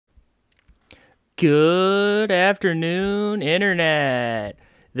Good afternoon, Internet.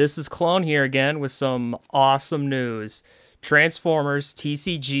 This is Clone here again with some awesome news. Transformers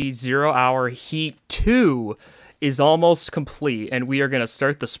TCG 0 Hour Heat 2 is almost complete, and we are going to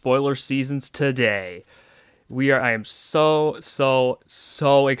start the spoiler seasons today. I am so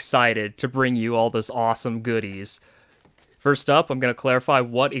excited to bring you all this awesome goodies. First up, I'm going to clarify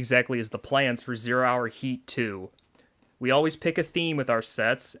what exactly is the plans for 0 Hour Heat 2. We always pick a theme with our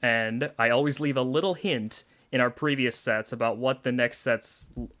sets, and I always leave a little hint in our previous sets about what the next set's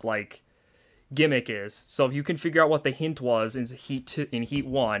gimmick is. So if you can figure out what the hint was in Heat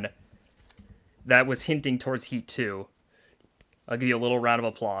 1, that was hinting towards Heat 2. I'll give you a little round of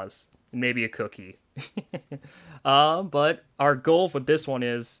applause and maybe a cookie. But our goal with this one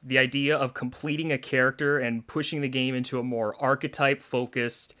is the idea of completing a character and pushing the game into a more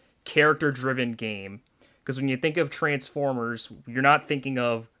archetype-focused, character-driven game. Because when you think of Transformers, you're not thinking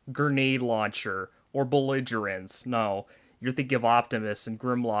of Grenade Launcher or Belligerents. No, you're thinking of Optimus and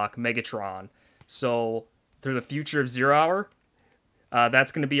Grimlock, Megatron. So, through the future of 0 Hour,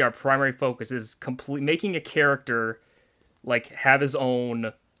 that's going to be our primary focus, is making a character, have his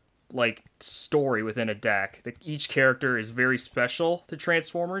own, story within a deck. Each character is very special to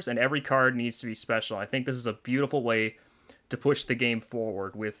Transformers, and every card needs to be special. I think this is a beautiful way to push the game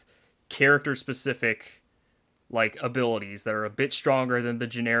forward with character-specific abilities that are a bit stronger than the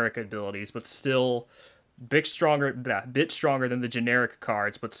generic abilities, but still bit stronger than the generic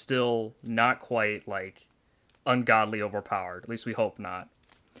cards, but still not quite ungodly overpowered. At least we hope not.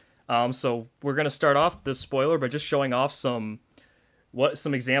 So we're gonna start off this spoiler by just showing off some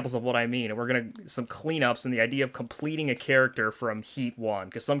examples of what I mean, and we're gonna some cleanups and the idea of completing a character from Heat 1,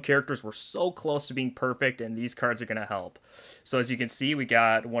 because some characters were so close to being perfect, and these cards are gonna help. So as you can see, we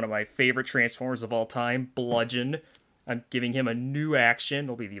got one of my favorite Transformers of all time, Bludgeon. I'm giving him a new action.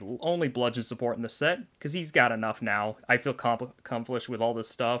 It'll be the only Bludgeon support in the set, because he's got enough now. I feel accomplished with all this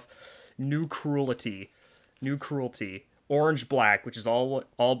stuff. New Cruelty. Orange-Black, which is all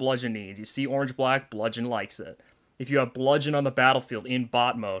Bludgeon needs. You see Orange-Black, Bludgeon likes it. If you have Bludgeon on the battlefield in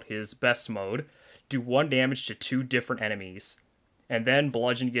bot mode, his best mode, do 1 damage to 2 different enemies. And then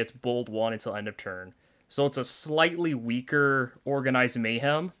Bludgeon gets Bold 1 until end of turn. So it's a slightly weaker Organized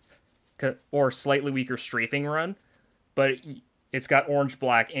Mayhem, or slightly weaker Strafing Run, but it's got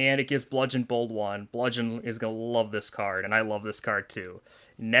Orange-Black, and it gives Bludgeon Bold 1. Bludgeon is going to love this card, and I love this card too.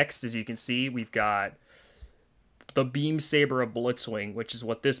 Next, as you can see, we've got the Beam Saber of Blitzwing, which is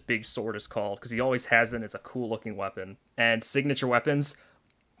what this big sword is called, because he always has it, it's a cool-looking weapon. And signature weapons,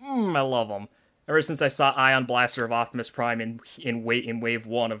 I love them. Ever since I saw Ion Blaster of Optimus Prime in Wave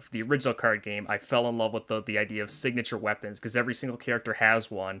 1 of the original card game, I fell in love with the idea of signature weapons, because every single character has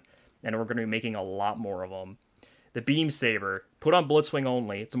one, and we're going to be making a lot more of them. The Beam Saber, put on Blitzwing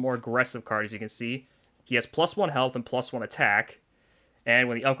only. It's a more aggressive card, as you can see. He has +1 health and +1 attack, and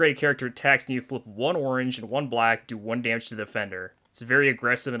when the upgraded character attacks, you flip 1 orange and 1 black, do 1 damage to the defender. It's very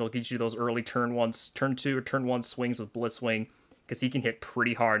aggressive, and it'll get you those early turn 2 or turn 1 swings with Blitzwing, because he can hit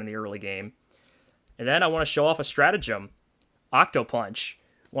pretty hard in the early game. And then I want to show off a stratagem, Octopunch,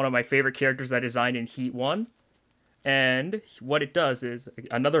 one of my favorite characters I designed in Heat 1. And what it does is,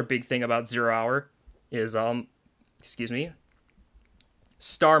 another big thing about 0 Hour is,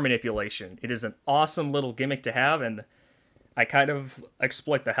 star manipulation. It is an awesome little gimmick to have, and I kind of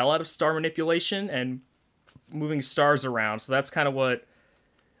exploit the hell out of star manipulation and moving stars around. So that's kind of what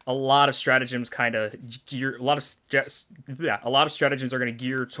a lot of stratagems kind of gear. A lot of stratagems are going to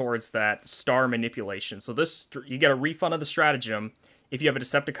gear towards that star manipulation. So you get a refund of the stratagem if you have a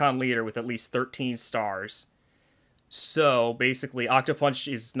Decepticon leader with at least 13 stars. So basically,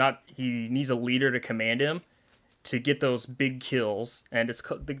 Octopunch he needs a leader to command him to get those big kills, and the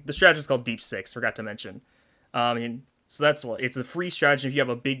stratagem is called Deep Six. Forgot to mention. So that's what it's a free stratagem if you have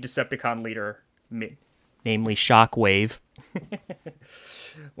a big Decepticon leader, namely Shockwave.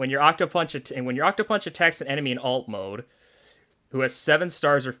 When your Octopunch attacks an enemy in alt mode who has 7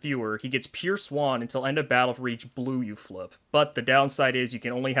 stars or fewer, he gets Pierce 1 until end of battle for each blue you flip. But the downside is you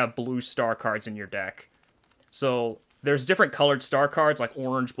can only have blue star cards in your deck. So there's different colored star cards like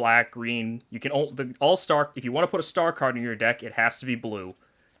orange, black, green. You can if you want to put a star card in your deck, it has to be blue.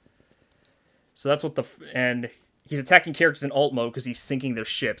 So that's what and he's attacking characters in alt mode because he's sinking their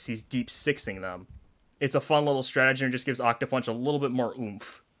ships. He's deep sixing them. It's a fun little strategy and just gives Octopunch a little bit more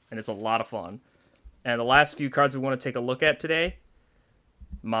oomph, and it's a lot of fun. And the last few cards we want to take a look at today,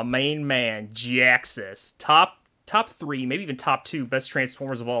 my main man, G-Axis. Top 3, maybe even top 2 best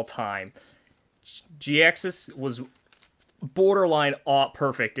Transformers of all time. G-Axis was borderline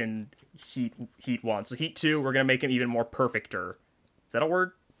perfect in Heat 1. So Heat 2, we're going to make him even more perfecter. Is that a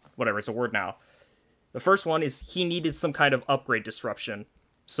word? Whatever, it's a word now. The first one is he needed some kind of upgrade disruption.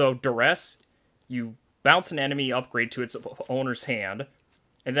 So Duress, you bounce an enemy upgrade to its owner's hand,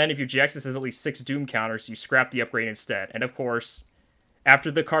 and then if your GXs has at least 6 Doom counters, you scrap the upgrade instead. And of course,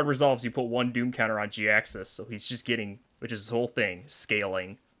 after the card resolves, you put 1 Doom counter on G-Axis, so he's just getting, which is his whole thing,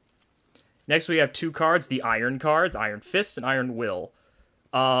 scaling. Next we have 2 cards, the Iron cards, Iron Fist and Iron Will.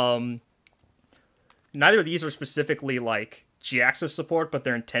 Neither of these are specifically like G-Axis support, but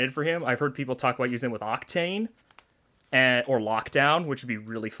they're intended for him. I've heard people talk about using them with Octane or Lockdown, which would be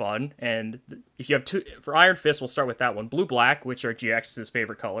really fun. And if you have 2 for Iron Fist, we'll start with that one. Blue, black, which are G-Axis'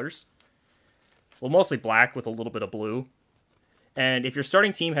 favorite colors. Well, mostly black with a little bit of blue. And if your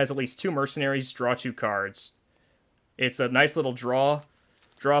starting team has at least 2 mercenaries, draw 2 cards. It's a nice little draw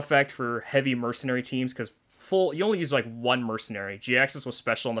effect for heavy mercenary teams, because you only use like 1 mercenary. G-Axis was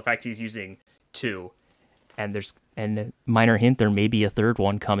special in the fact he's using 2. And minor hint, there may be a third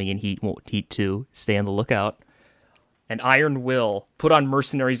one coming in Heat 2. Stay on the lookout. And Iron Will, put on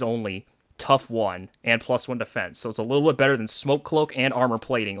mercenaries only, tough 1, and +1 defense. So it's a little bit better than Smoke Cloak and Armor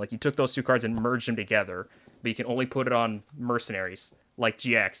Plating. Like, you took those 2 cards and merged them together, but you can only put it on mercenaries, like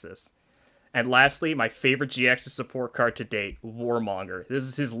G-Axis. And lastly, my favorite G-Axis support card to date, Warmonger. This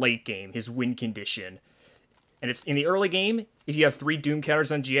is his late game, his win condition. And it's in the early game, if you have 3 Doom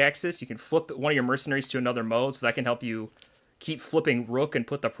counters on G-Axis, you can flip one of your mercenaries to another mode, so that can help you keep flipping Rook and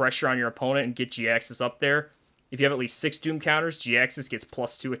put the pressure on your opponent and get G-Axis up there. If you have at least 6 Doom counters, G-Axis gets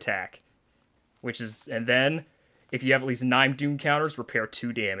 +2 attack. And then, if you have at least 9 Doom counters, repair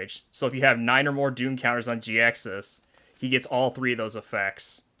 2 damage. So if you have 9 or more Doom counters on G-Axis, he gets all 3 of those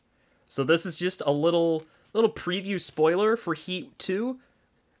effects. So this is just a little preview spoiler for Heat 2.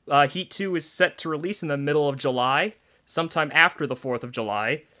 Heat 2 is set to release in the middle of July, sometime after the 4th of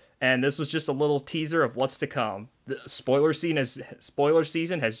July, and this was just a little teaser of what's to come. The spoiler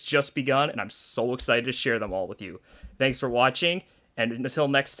season has just begun, and I'm so excited to share them all with you. Thanks for watching, and until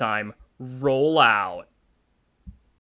next time, roll out.